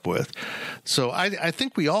ended up with. So I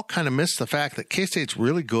think we all kind of missed the fact that K-State's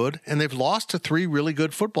really good, and they've lost to three really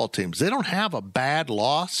good football teams. They don't have a bad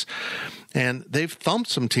loss, and they've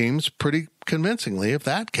thumped some teams pretty convincingly, if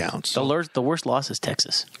that counts. The worst loss is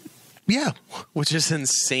Texas. Yeah. Which is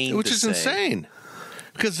insane. Insane.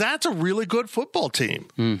 Because that's a really good football team.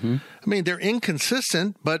 Mm-hmm. I mean, they're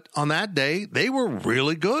inconsistent, but on that day, they were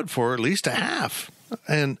really good for at least a half.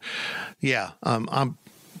 And I'll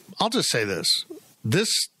just say this.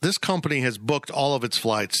 This company has booked all of its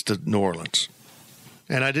flights to New Orleans.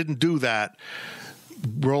 And I didn't do that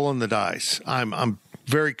rolling the dice. I'm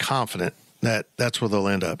very confident that's where they'll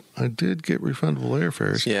end up. I did get refundable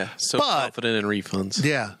airfares. Yeah, so confident in refunds.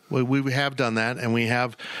 Yeah, we have done that, and we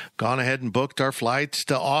have gone ahead and booked our flights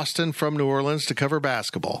to Austin from New Orleans to cover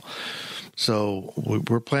basketball. So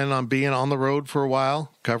we're planning on being on the road for a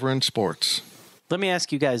while, covering sports. Let me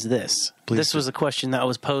ask you guys this. Please this was a question that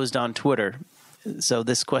was posed on Twitter. So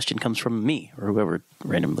this question comes from me or whoever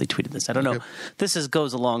randomly tweeted this. I don't know. This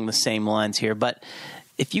goes along the same lines here, but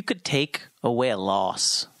if you could take away a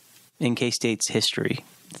loss in K-State's history,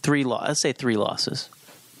 let's say 3 losses.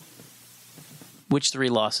 Which 3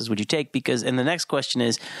 losses would you take? And the next question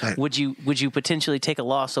is, would you potentially take a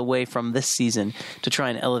loss away from this season to try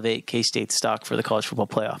and elevate K-State's stock for the college football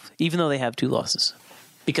playoff, even though they have 2 losses?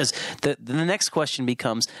 Because the next question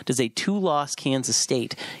becomes, does a 2-loss Kansas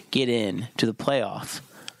State get in to the playoff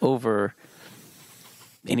over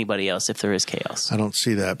anybody else if there is chaos? I don't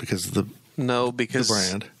see that because of the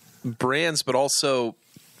brands, but also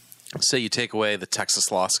say you take away the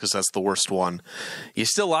Texas loss because that's the worst one. You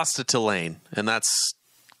still lost to Tulane, and that's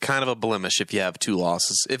kind of a blemish if you have 2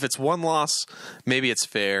 losses. If it's 1 loss, maybe it's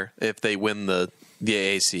fair if they win the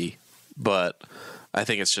AAC, but I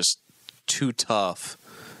think it's just too tough.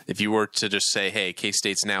 If you were to just say, hey,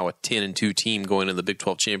 K-State's now a 10-2 team going into the Big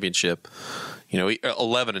 12 championship,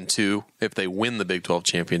 11-2 if they win the Big 12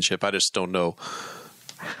 championship, I just don't know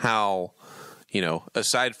how,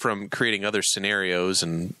 aside from creating other scenarios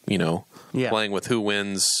and, playing with who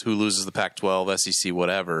wins, who loses the Pac-12, SEC,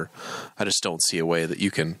 whatever, I just don't see a way that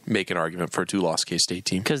you can make an argument for a 2-loss K-State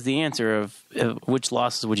team. Because the answer of which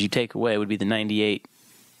losses would you take away would be the 98.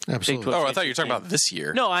 Absolutely. Oh, I thought you were talking about this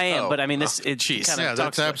year. No, I am, but I mean, this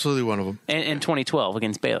that's absolutely one of them. And 2012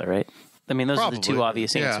 against Baylor, right? I mean, those are the 2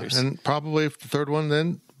 obvious answers. And probably if the third one,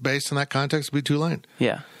 then based on that context, would be Tulane.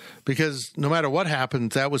 Yeah. Because no matter what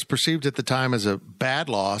happened, that was perceived at the time as a bad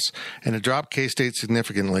loss, and it dropped K-State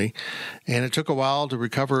significantly, and it took a while to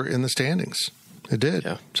recover in the standings. It did.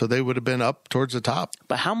 Yeah. So they would have been up towards the top.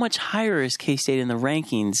 But how much higher is K-State in the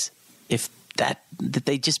rankings if that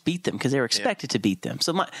they just beat them because they were expected to beat them?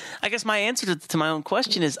 So I guess my answer to my own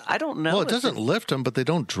question is I don't know. Well, it doesn't lift them, but they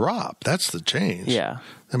don't drop. That's the change. Yeah.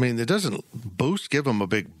 I mean, it doesn't give them a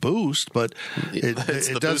big boost, but it's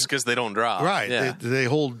the boost because they don't drop. Right. Yeah. They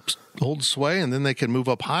hold sway, and then they can move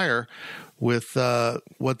up higher with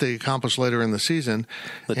what they accomplish later in the season.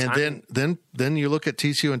 Then you look at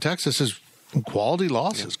TCU and Texas as quality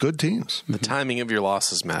losses, good teams. The timing of your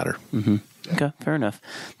losses matter. Mm-hmm. Okay, fair enough.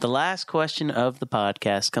 The last question of the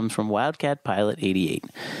podcast comes from Wildcat Pilot 88.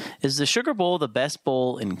 Is the Sugar Bowl the best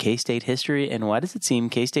bowl in K-State history, and why does it seem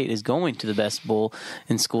K-State is going to the best bowl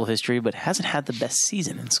in school history but hasn't had the best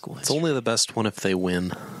season in school history? It's only the best one if they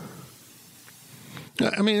win.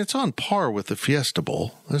 I mean, it's on par with the Fiesta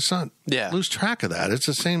Bowl. Let's not lose track of that. It's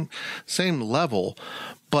the same level.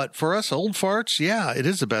 But for us old farts, it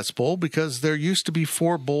is the best bowl because there used to be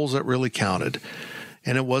 4 bowls that really counted.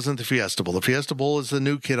 And it wasn't the Fiesta Bowl. The Fiesta Bowl is the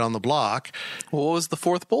new kid on the block. Well, what was the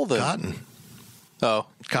 4th bowl then? Cotton. Oh.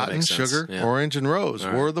 Cotton, sugar, orange, and rose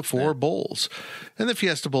were the 4 bowls. And the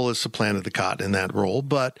Fiesta Bowl has supplanted the cotton in that role.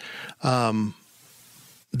 But I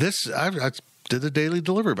did the daily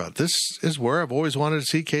delivery about it. This is where I've always wanted to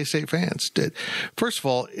see K-State fans. First of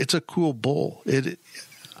all, it's a cool bowl.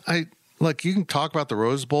 Look, you can talk about the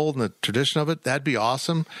Rose Bowl and the tradition of it. That'd be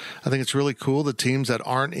awesome. I think it's really cool. The teams that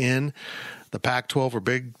aren't in the Pac-12 or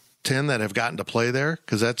Big Ten that have gotten to play there,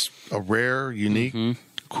 because that's a rare, unique,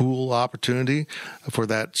 cool opportunity for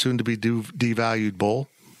that soon-to-be devalued bowl.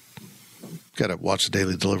 Got to watch the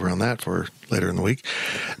daily delivery on that for later in the week.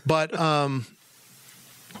 But, in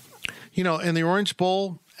the Orange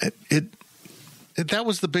Bowl, that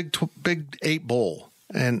was the Big 8 Bowl.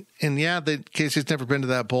 And K-State's never been to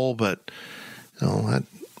that bowl, but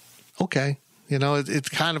okay. It's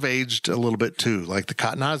kind of aged a little bit too. Like the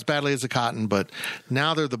Cotton, not as badly as the Cotton, but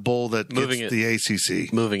now they're the bowl that gets the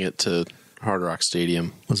ACC. Moving it to Hard Rock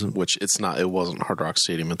Stadium, which it's not. It wasn't Hard Rock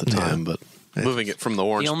Stadium at the time, but moving it from the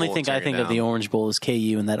Orange Bowl. The only thing I think of the Orange Bowl is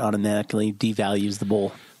KU, and that automatically devalues the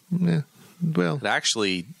bowl. Yeah, well, it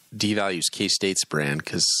actually devalues K-State's brand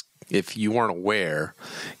because if you weren't aware,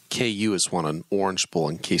 KU has won an Orange Bowl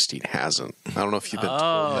and K-State hasn't. I don't know if you've been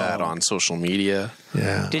told that on social media.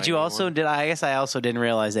 Yeah. Did you also? I guess I also didn't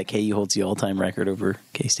realize that KU holds the all-time record over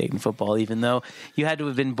K-State in football, even though you had to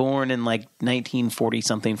have been born in like 1940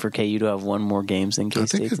 something for KU to have won more games than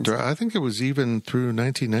K-State. I think it was even through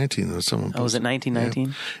 1919 that someone. Oh, was it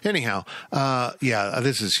 1919? Yeah. Anyhow,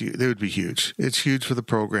 this is huge. It would be huge. It's huge for the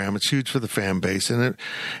program. It's huge for the fan base,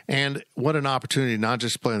 and what an opportunity not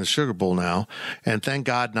just to play in the Sugar Bowl now, and thank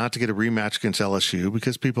God not to get a rematch against LSU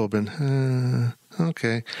because people have been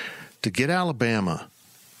okay. To get Alabama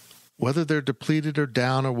whether they're depleted or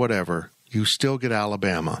down or whatever, you still get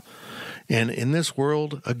Alabama. And in this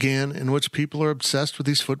world, again, in which people are obsessed with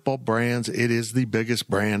these football brands, it is the biggest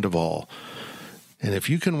brand of all. And if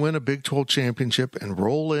you can win a Big 12 championship and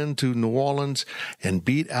roll into New Orleans and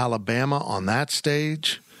beat Alabama on that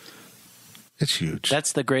stage, it's huge.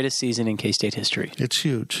 That's the greatest season in K-State history. It's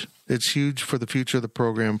huge. It's huge for the future of the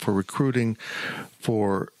program, for recruiting,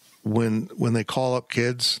 for when they call up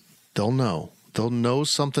kids, they'll know. They'll know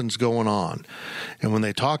something's going on. And when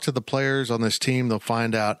they talk to the players on this team, they'll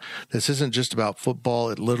find out this isn't just about football.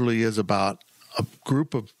 It literally is about a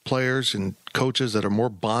group of players and coaches that are more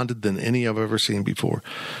bonded than any I've ever seen before.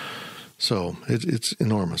 So it's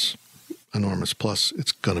enormous. Enormous. Plus,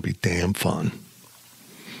 it's going to be damn fun.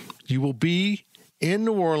 You will be in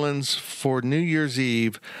New Orleans for New Year's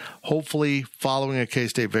Eve, hopefully following a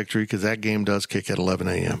K-State victory, because that game does kick at 11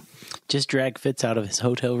 a.m. Just drag Fitz out of his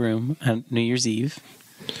hotel room on New Year's Eve.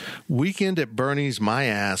 Weekend at Bernie's my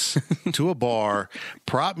ass to a bar,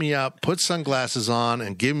 prop me up, put sunglasses on,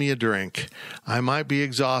 and give me a drink. I might be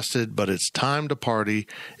exhausted, but it's time to party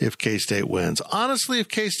if K-State wins. Honestly, if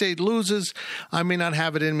K-State loses, I may not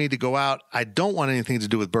have it in me to go out. I don't want anything to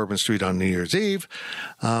do with Bourbon Street on New Year's Eve.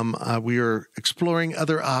 We are exploring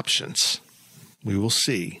other options. We will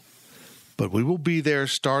see. But we will be there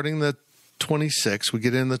starting the 26th. We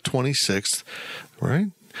get in the 26th, right?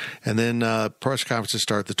 And then press conferences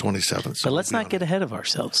start the 27th. So but let's not get ahead of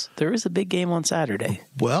ourselves. There is a big game on Saturday.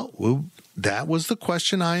 Well, that was the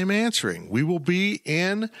question I am answering. We will be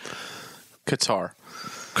in Qatar.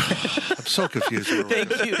 I'm so confused.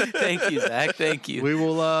 Thank you, Zach. Thank you. We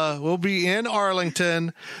will. We'll be in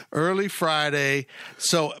Arlington early Friday.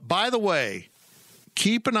 So, by the way,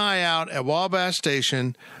 keep an eye out at Wabash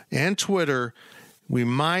Station and Twitter. We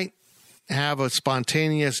might have a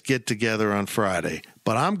spontaneous get-together on Friday.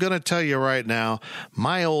 But I'm going to tell you right now,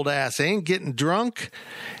 my old ass ain't getting drunk,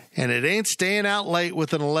 and it ain't staying out late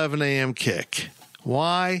with an 11 a.m. kick.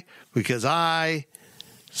 Why? Because I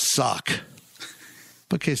suck.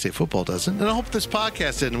 But K-State football doesn't. And I hope this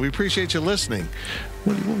podcast didn't. We appreciate you listening.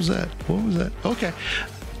 What was that? Okay.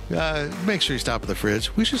 Make sure you stop at the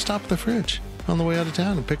fridge. We should stop at the fridge on the way out of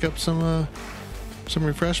town and pick up some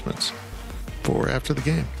refreshments for after the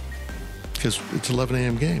game. Because it's 11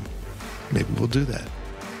 a.m. game. Maybe we'll do that.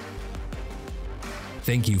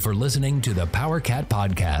 Thank you for listening to the PowerCat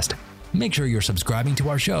Podcast. Make sure you're subscribing to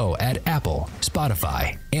our show at Apple,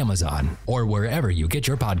 Spotify, Amazon, or wherever you get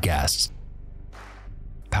your podcasts.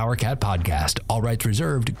 PowerCat Podcast. All rights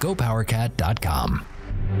reserved. GoPowerCat.com.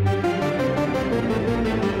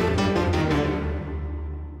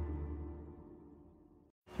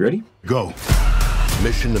 Ready? Go.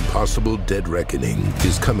 Mission Impossible Dead Reckoning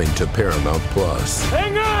is coming to Paramount Plus.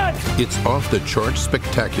 Hang on! It's off-the-charts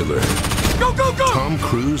spectacular. Go, go, go! Tom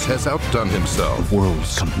Cruise has outdone himself. The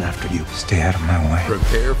world's coming after you. Stay out of my way.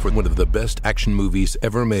 Prepare for one of the best action movies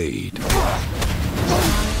ever made.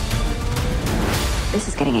 This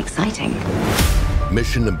is getting exciting.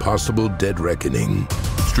 Mission Impossible Dead Reckoning.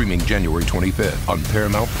 Streaming January 25th on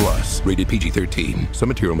Paramount Plus. Rated PG-13. Some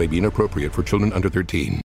material may be inappropriate for children under 13.